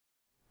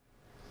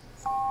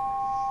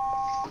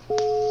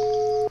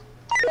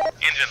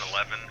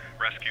1011,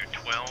 rescue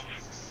 12.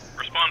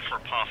 Respond for a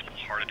possible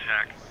heart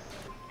attack.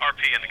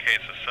 RP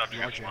indicates the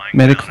subject is lying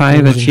Medic down.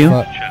 5, that's you?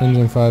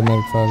 Engine 5,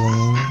 Medic 5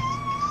 on line.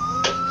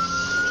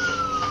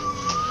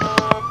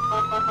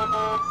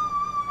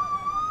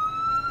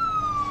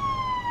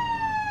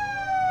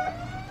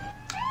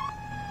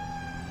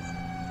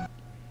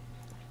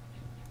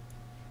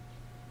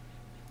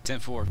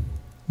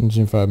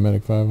 Engine 5,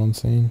 Medic 5 on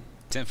scene.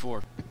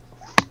 10-4.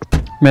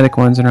 Medic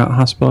 1's en route,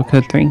 hospital,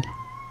 code 3.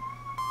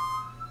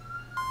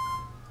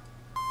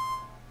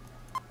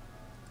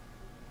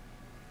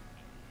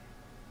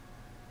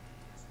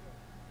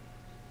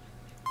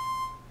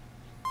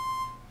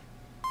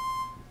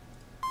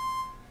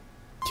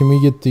 Can we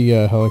get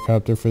the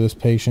helicopter for this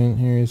patient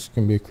here? It's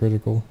going to be a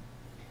critical.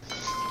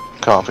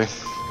 Copy.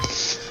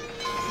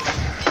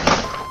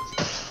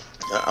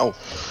 Ow.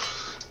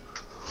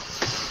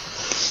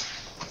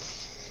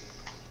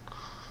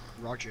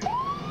 Roger.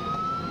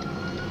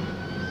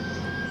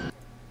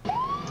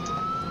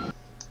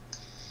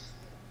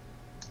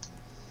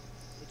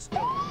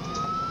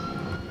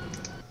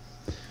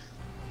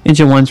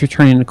 Engine 1's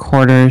returning to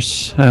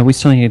quarters. We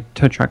still need a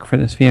tow truck for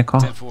this vehicle.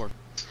 10-4.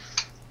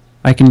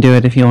 I can do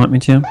it if you want me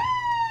to.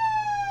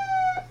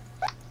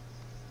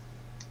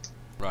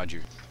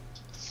 Roger.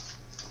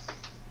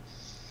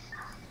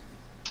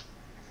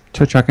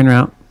 Tow truck en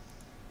route.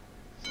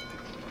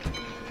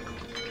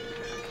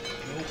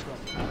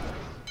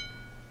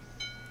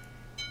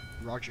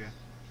 Roger.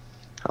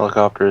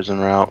 Helicopter is en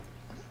route.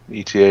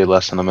 ETA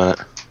less than a minute.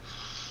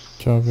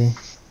 Copy.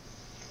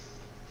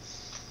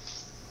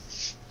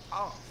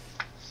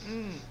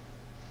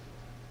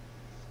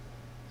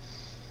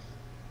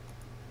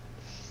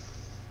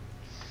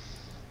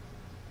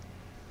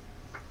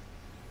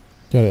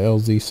 Got an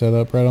LZ set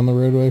up right on the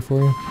roadway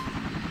for you.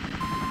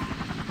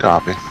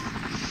 Copy.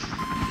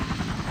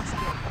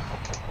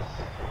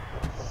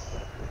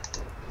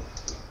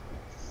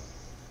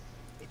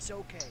 It's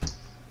okay.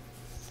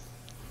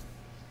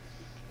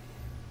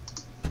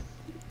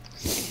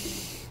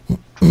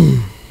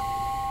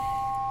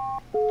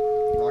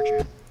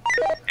 Roger.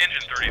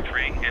 Engine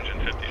 33,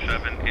 Engine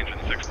 57, Engine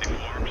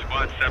 64,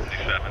 Squad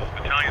 77,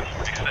 Battalion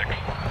 46.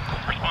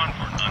 Respond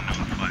for an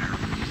unknown fire.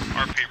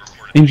 RP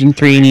reported. Engine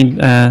 3, you need, in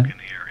the area.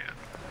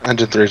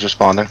 Engine 3 is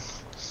responding.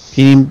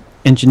 do you need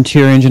Engine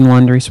 2 or Engine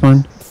 1 to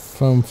respond?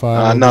 Foam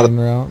 5 not en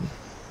route.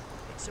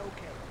 It's okay.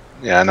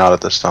 Yeah, not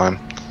at this time.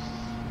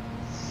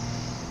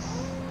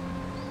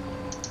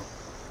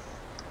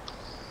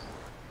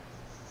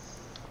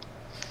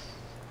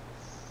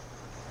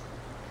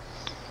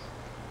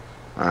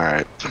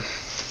 Alright.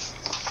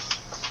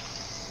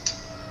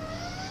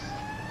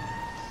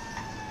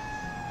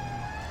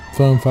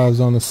 Foam 5's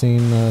on the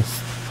scene.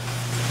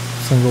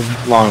 Single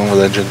Along with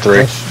Engine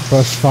 3.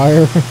 brush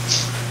fire.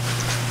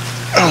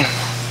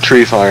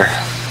 Tree fire.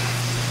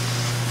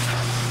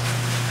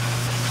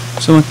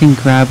 Someone can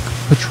grab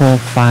Patrol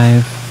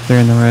 5. They're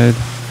in the road.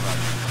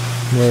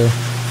 Where?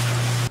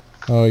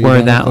 Oh, you Where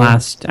down that there?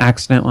 last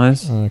accident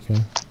was. Oh,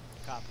 okay.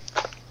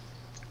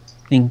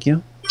 Thank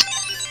you.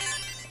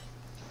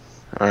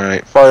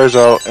 Alright, fire's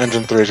out.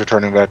 Engine 3 is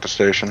returning back to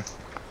station.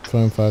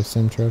 Foam 5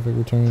 sim traffic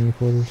returning to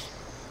quarters.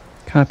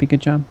 Copy,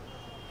 good job.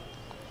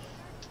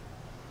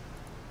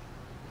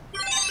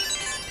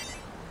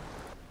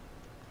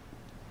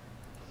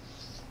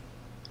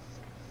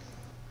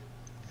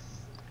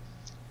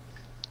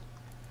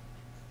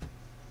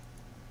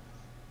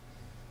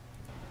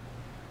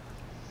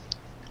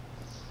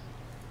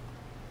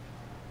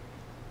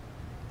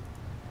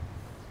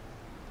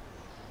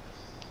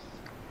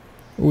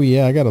 Oh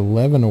yeah, I got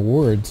 11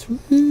 awards.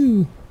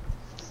 Woohoo!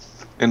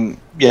 And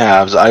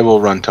yeah, I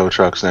will run tow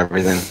trucks and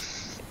everything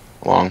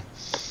along.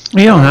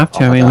 You don't have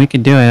to. I mean, we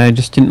could do it. I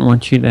just didn't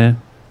want you to.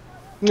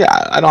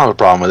 Yeah, I don't have a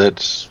problem with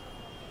it.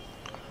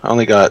 I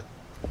only got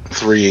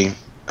 3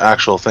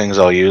 actual things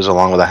I'll use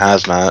along with a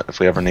hazmat if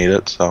we ever need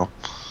it, so.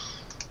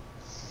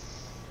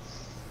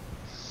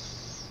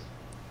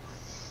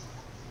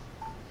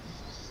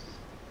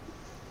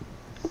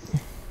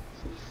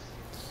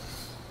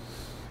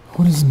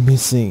 What is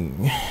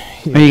missing?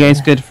 Are you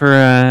guys good for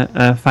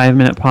a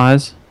 5-minute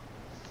pause?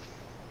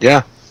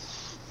 Yeah.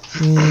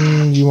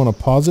 You want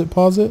to pause it?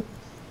 Pause it?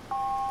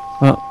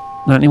 Well,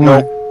 not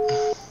anymore.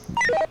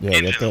 Yeah,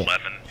 I got Engine that.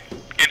 11,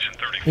 Engine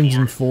 34,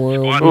 Engine 4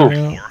 Squad over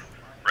 34, now.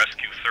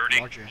 Rescue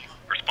 30. Roger.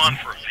 Respond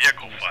for a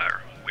vehicle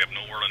fire. We have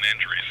no word on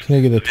injuries. Can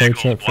I get a The tow vehicle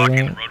is truck for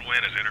blocking that? the roadway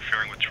and is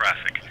interfering with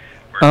traffic.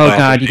 Oh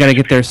god, you gotta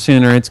get there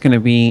sooner. It's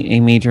gonna be a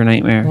major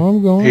nightmare. Oh,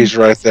 I'm going. He's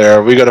right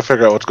there. We gotta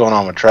figure out what's going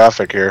on with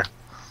traffic here.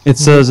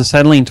 It's those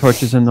acetylene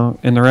torches in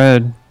the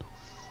road.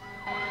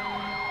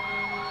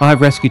 I'll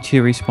have Rescue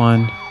 2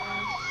 respawn.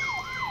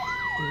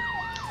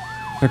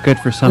 They're good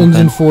for something.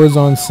 Engine 4 is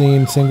on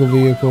scene. Single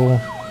vehicle.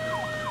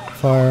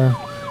 Fire.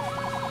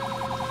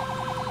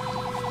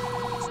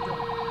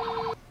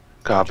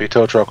 Copy.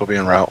 Tow truck will be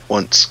en route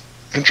once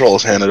control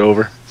is handed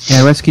over.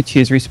 Yeah, Rescue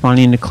 2 is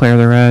responding to clear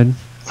the road.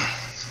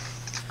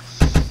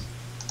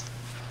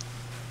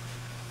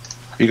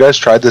 Have you guys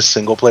tried this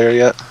single player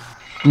yet?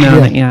 No, Yeah.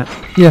 not yet.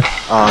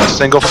 Yeah.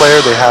 Single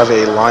player, they have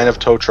a line of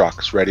tow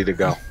trucks ready to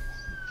go.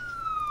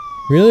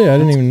 Really? I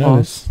didn't That's even cool.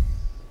 notice.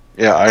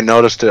 Yeah, I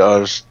noticed it. I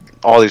was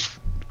all these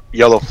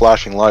yellow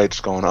flashing lights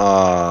going.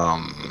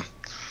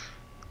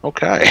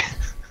 Okay.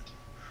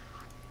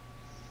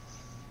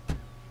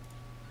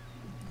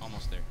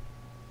 Almost there.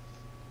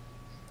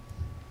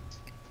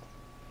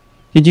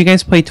 Did you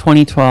guys play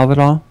 2012 at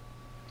all?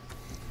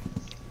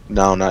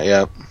 No, not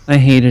yet. I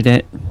hated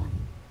it.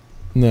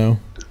 No.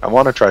 I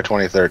want to try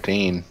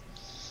 2013.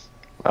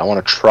 I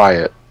want to try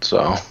it, so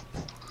I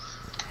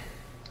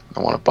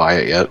don't want to buy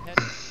it yet.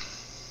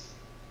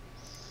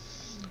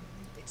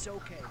 It's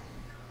okay.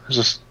 It's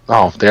just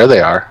there they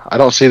are. I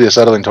don't see the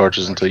acetylene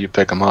torches until you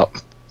pick them up.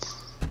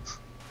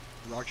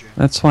 Roger.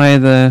 That's why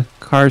the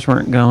cars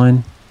weren't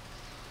going.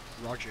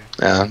 Roger.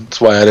 Yeah, that's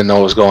why I didn't know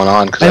what was going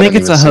on because I think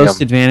didn't it's a even see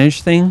host 'em.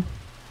 advantage thing.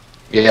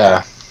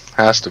 Yeah,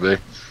 has to be.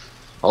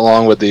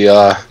 Along with the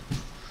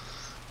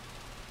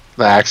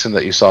accident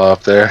that you saw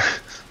up there.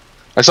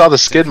 I saw the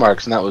skid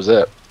marks and that was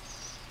it.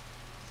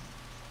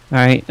 All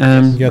right.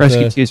 You got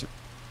Rescue the- 2's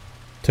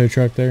Tow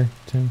truck there,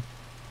 Tim.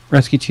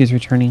 Rescue 2's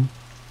returning.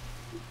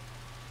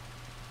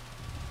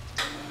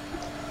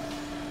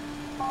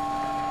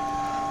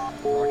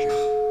 Roger.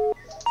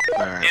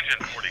 Alright. Engine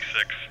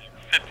 46,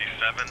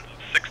 57,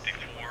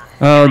 64.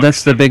 Oh,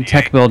 that's the big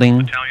tech building.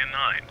 Battalion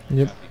 9.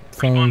 Yep.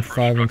 Phone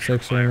 5 and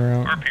 6 are en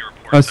route. RP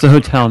report Oh, it's the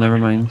hotel. Never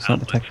mind. It's not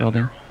the tech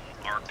building.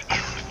 arced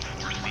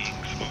before seeing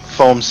smoke.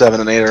 Foam 7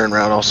 and 8 are in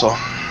route also.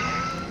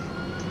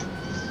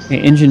 Okay,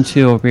 engine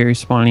 2 will be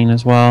respawning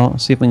as well.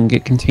 See if we can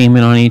get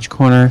containment on each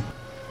corner.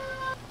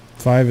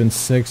 5 and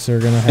 6 are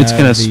gonna have It's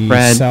gonna the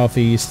spread.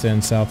 southeast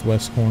and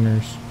southwest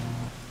corners.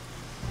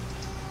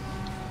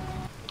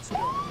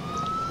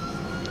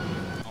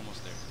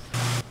 Almost there.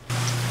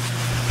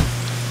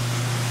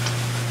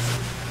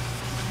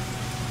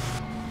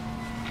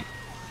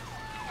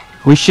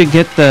 We should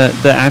get the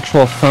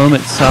actual foam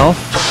itself.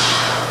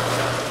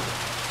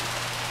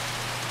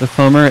 The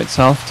foamer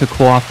itself to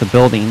cool off the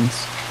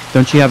buildings.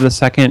 Don't you have the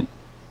second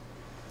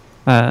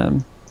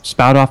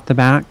spout off the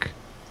back?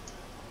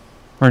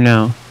 Or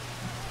no?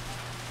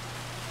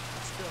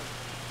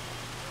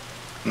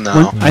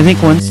 No. I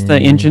think once the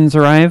engines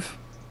arrive,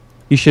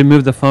 you should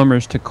move the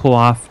foamers to cool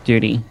off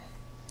duty,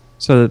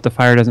 so that the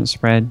fire doesn't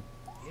spread.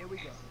 Here we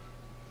go.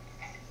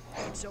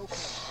 It's okay.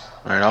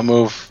 Alright, I'll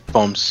move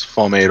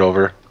foam 8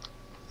 over.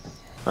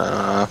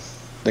 I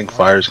think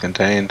fire's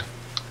contained.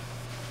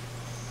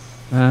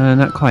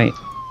 Not quite.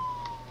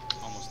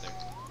 Almost there.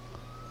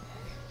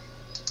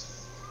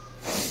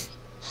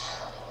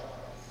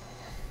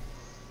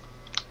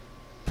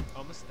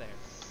 Almost there.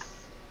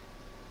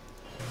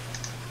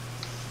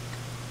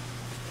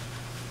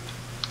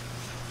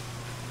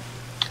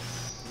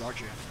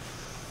 Roger.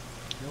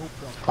 No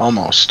problem.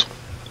 Almost.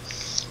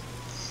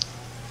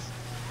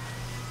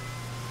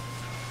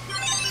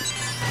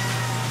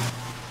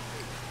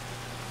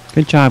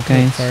 Good job,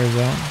 guys. Fires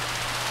out.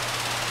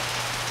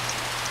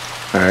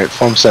 Alright,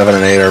 foam 7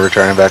 and 8 are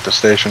returning back to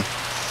station.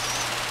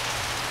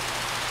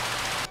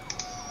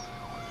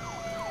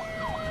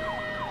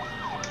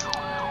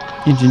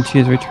 Engine 2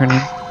 is returning.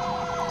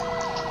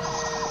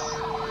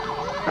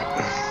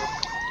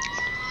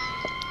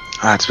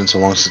 It's been so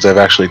long since I've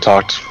actually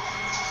talked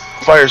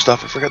fire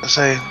stuff, I forgot to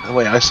say the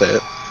way I say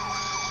it.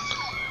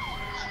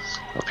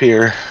 Up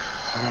here.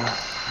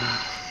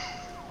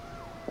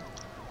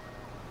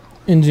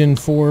 Engine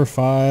 4,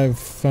 5,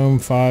 foam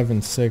 5,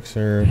 and 6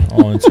 are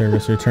all in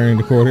service, returning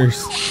to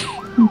quarters.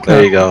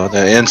 There you go,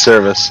 they're in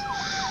service.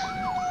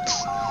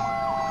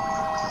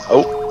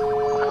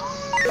 Oh,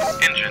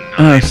 Engine 9.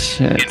 Oh,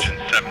 shit. Engine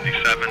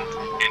 77.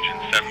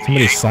 Engine 78.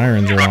 Somebody's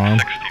sirens are truck on.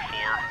 64.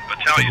 Battalion Look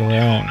at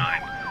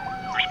 209.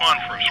 Respond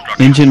for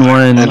obstruction. Engine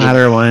 1, Engine-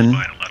 ladder 1. By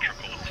an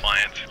electrical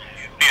appliance.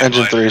 Be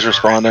engine advised 3 is you are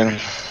responding,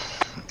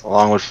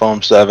 along with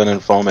foam 7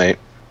 and foam 8.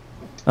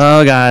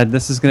 Oh god,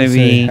 this is gonna Say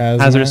be hazmat.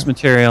 hazardous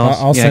materials.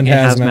 I'll Yeah, send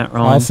get hazmat.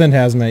 rolling. I'll send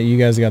hazmat. You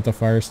guys got the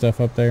fire stuff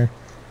up there.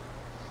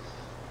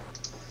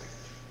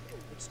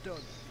 It's done.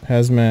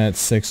 Hazmat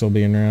 6 will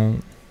be en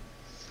route.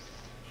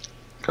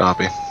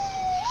 Copy.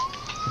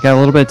 Got a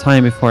little bit of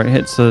time before it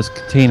hits those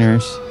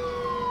containers.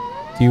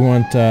 Do you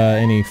want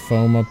any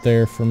foam up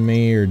there from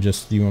me, or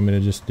just do you want me to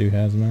just do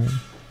hazmat?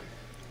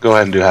 Go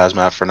ahead and do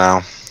hazmat for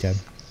now. Okay.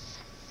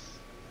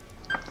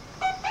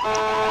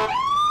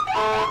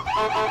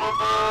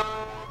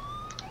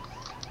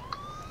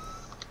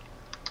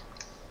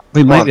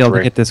 We might on, be able to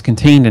 3. get this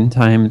contained in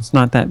time. It's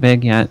not that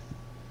big yet.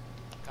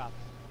 Copy.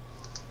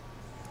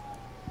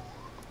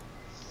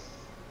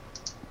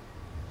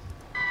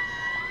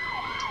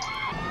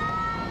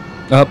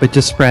 Oh, it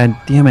just spread.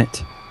 Damn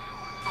it.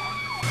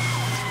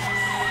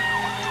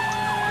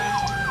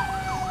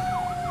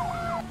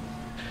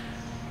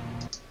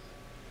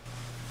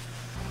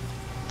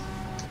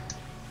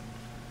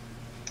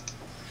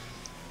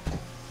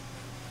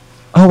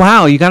 Oh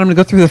wow, you got him to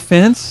go through the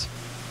fence?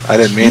 I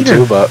didn't mean Cheater.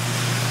 to, but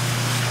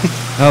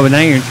Oh, but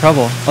now you're in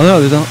trouble. Oh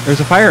no, there's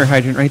a fire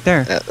hydrant right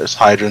there. yeah, there's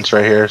hydrants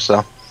right here,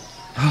 so.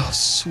 Oh,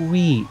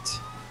 sweet.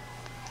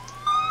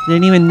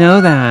 Didn't even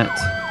know that.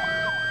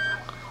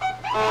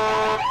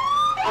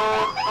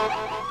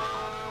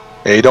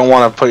 Yeah, you don't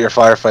want to put your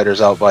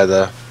firefighters out by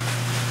the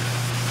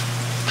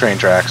train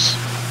tracks.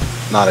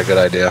 Not a good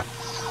idea.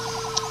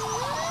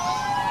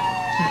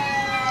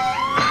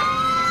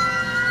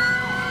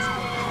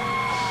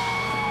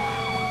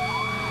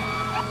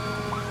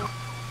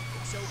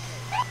 It's okay.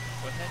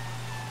 Go ahead.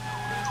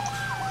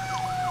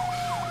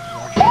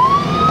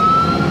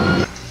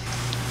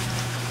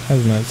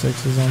 Hazmat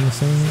 6 is on the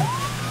scene.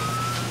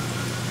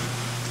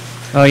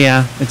 Oh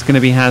yeah, it's gonna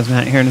be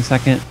hazmat here in a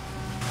second.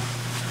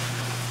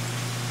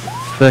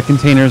 The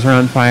containers are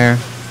on fire.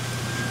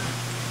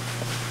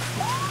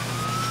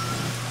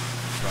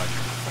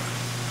 Roger.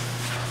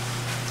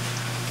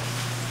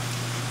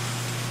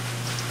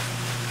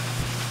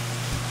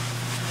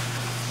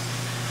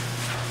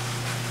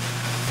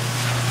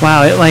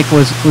 Wow, it like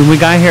was when we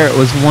got here. It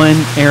was one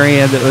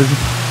area that was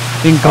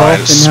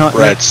engulfed, and now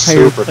spread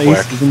the entire super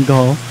place quick. is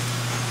engulfed.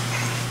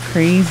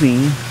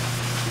 Crazy.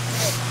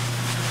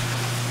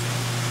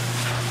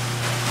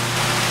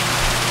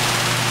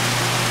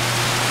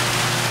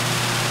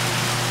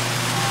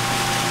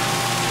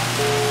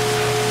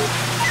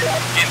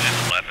 Engine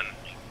 11,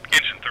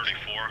 Engine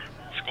 34,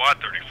 Squad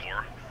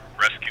 34,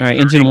 Rescue All right, 30.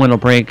 engine 1 will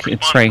break. It's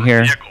Respond right for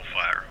here. Vehicle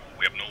fire.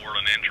 We have no word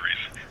on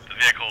injuries. The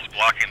vehicle is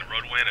blocking the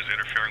roadway and is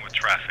interfering with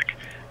traffic.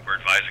 We're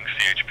advising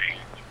CHP.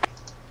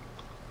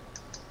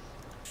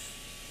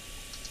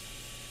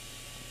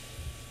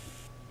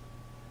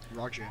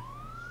 Roger.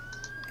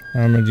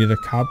 I'm gonna get a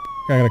cop.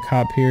 I got a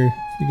cop here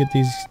to get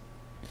these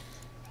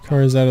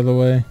cars out of the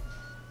way.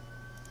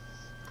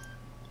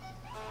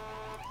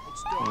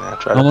 It's done. Yeah,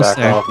 try to Almost back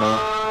there. off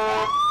now.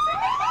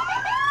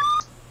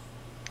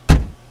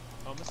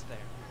 Almost there.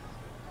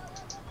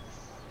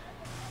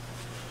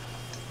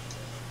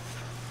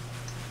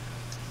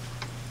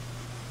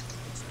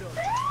 It's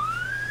done.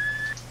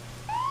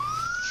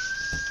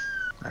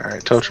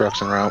 Alright, tow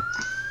truck's en route.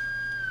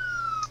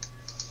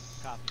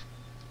 Copy.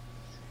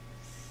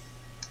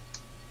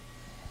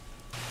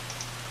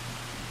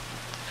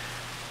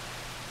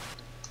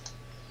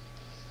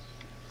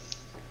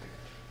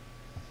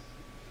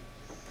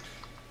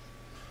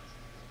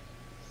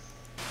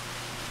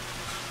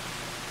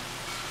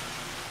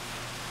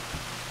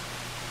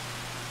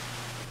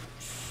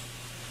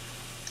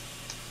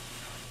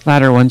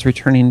 Ladder 1's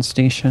returning to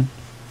station.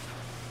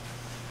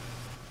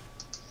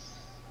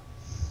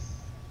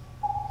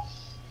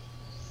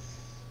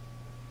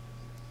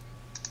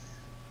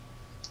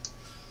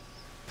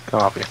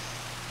 Copy.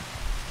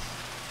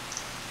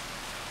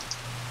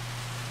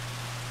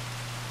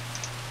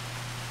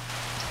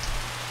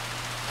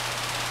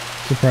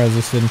 Surprised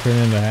this didn't turn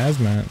into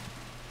hazmat.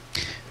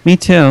 Me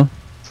too.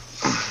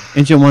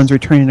 Engine 1's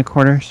returning to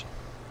quarters.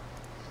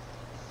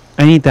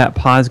 I need that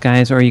pause,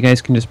 guys, or you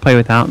guys can just play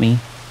without me.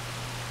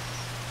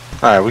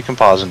 Alright, we can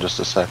pause in just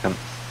a second.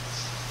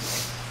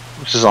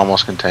 Which is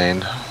almost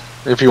contained.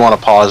 If you want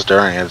to pause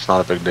during it, it's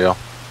not a big deal.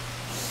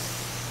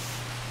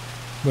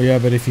 But yeah,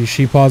 but if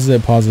she pauses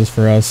it, pauses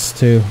for us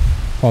too.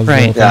 Pauses the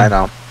Right. whole Yeah, I thing.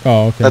 know.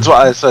 Oh, okay. That's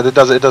why I said it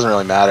doesn't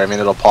really matter. I mean,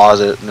 it'll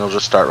pause it and it'll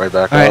just start right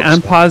back All right, up.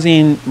 I'm so.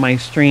 pausing my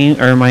stream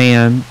or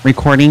my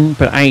recording,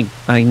 but I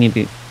need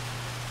to.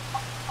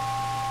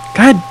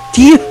 God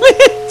damn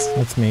it!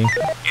 That's me.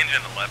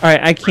 Engine 11. All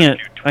right, I can't.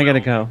 Rescue I gotta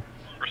 12. go.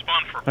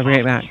 Respond for I'll be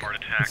right possible back. heart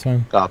attack. That's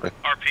fine. Copy.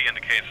 RP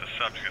indicates the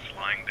subject is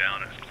lying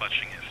down and is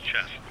clutching his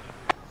chest.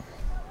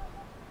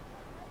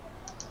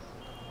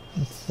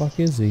 What the fuck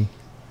is he?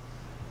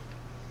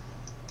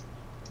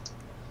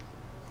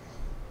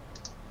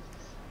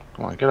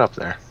 Come on, get up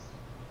there.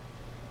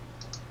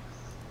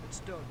 It's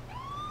done.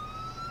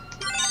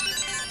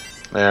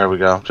 There we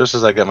go. Just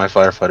as I get my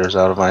firefighters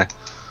out of my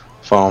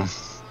foam.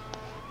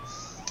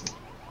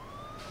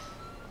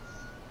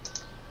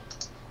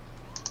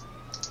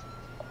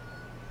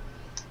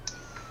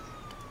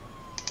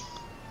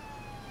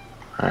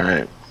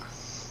 Alright.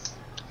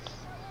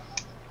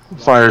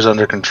 Fire's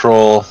under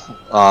control.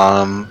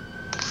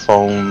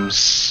 Foams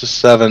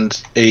 7,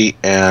 8,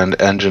 and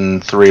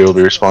engine 3 will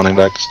be responding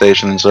back to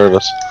station and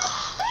service.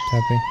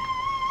 Copy.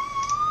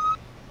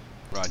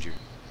 Roger.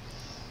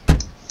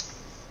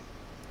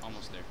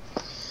 Almost there.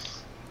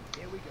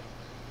 Here we go.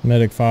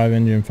 Medic 5,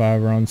 engine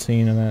 5 are on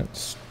scene of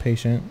that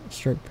patient,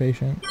 stroke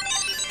patient.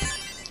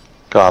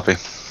 Copy.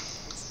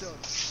 It's done.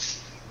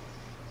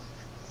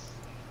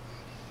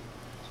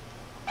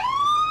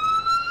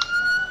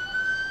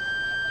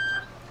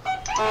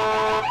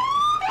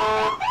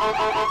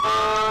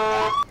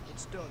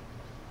 It's done.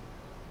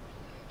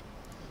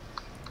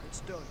 It's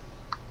done.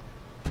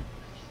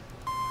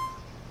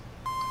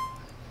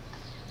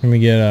 Can we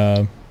get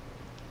a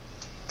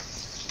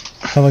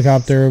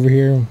helicopter over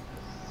here?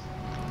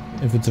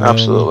 If it's available.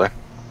 Absolutely.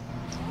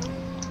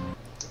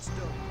 It's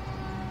done.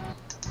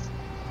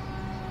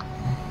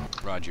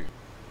 Roger.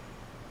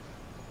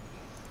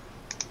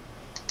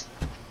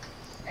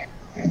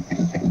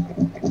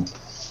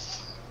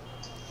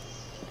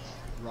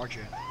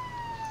 Roger.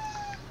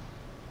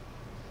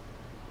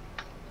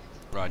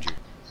 Roger.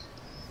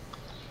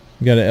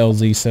 We got an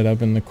LZ set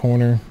up in the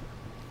corner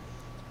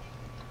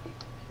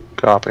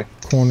Copy.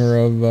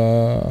 of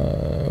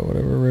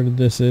whatever road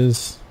this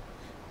is.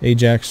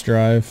 Ajax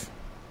Drive.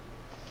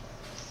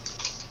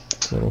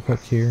 Little hook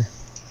here.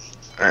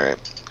 Alright.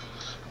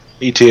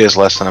 ETA is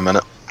less than a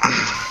minute.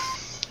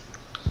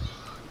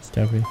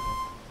 Copy.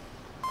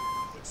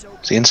 It's open.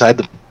 Is he inside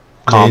the Yeah,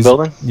 comm he's-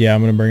 building? Yeah,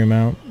 I'm gonna bring him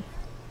out.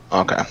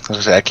 Okay. I was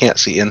gonna say, I can't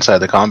see inside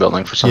the comm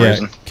building for some Yeah,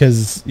 reason.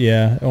 because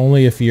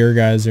only if your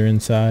guys are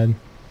inside.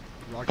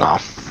 Roger.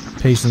 Oh.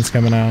 Patient's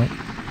coming out.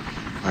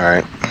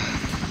 Alright.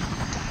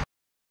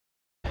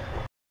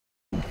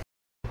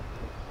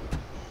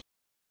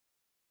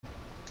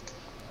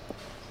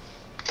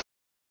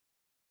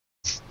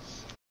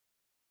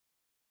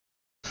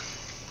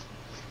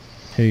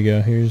 Here you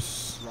go.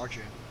 Here's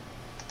Roger.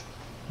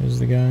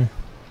 the guy.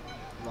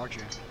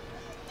 Roger.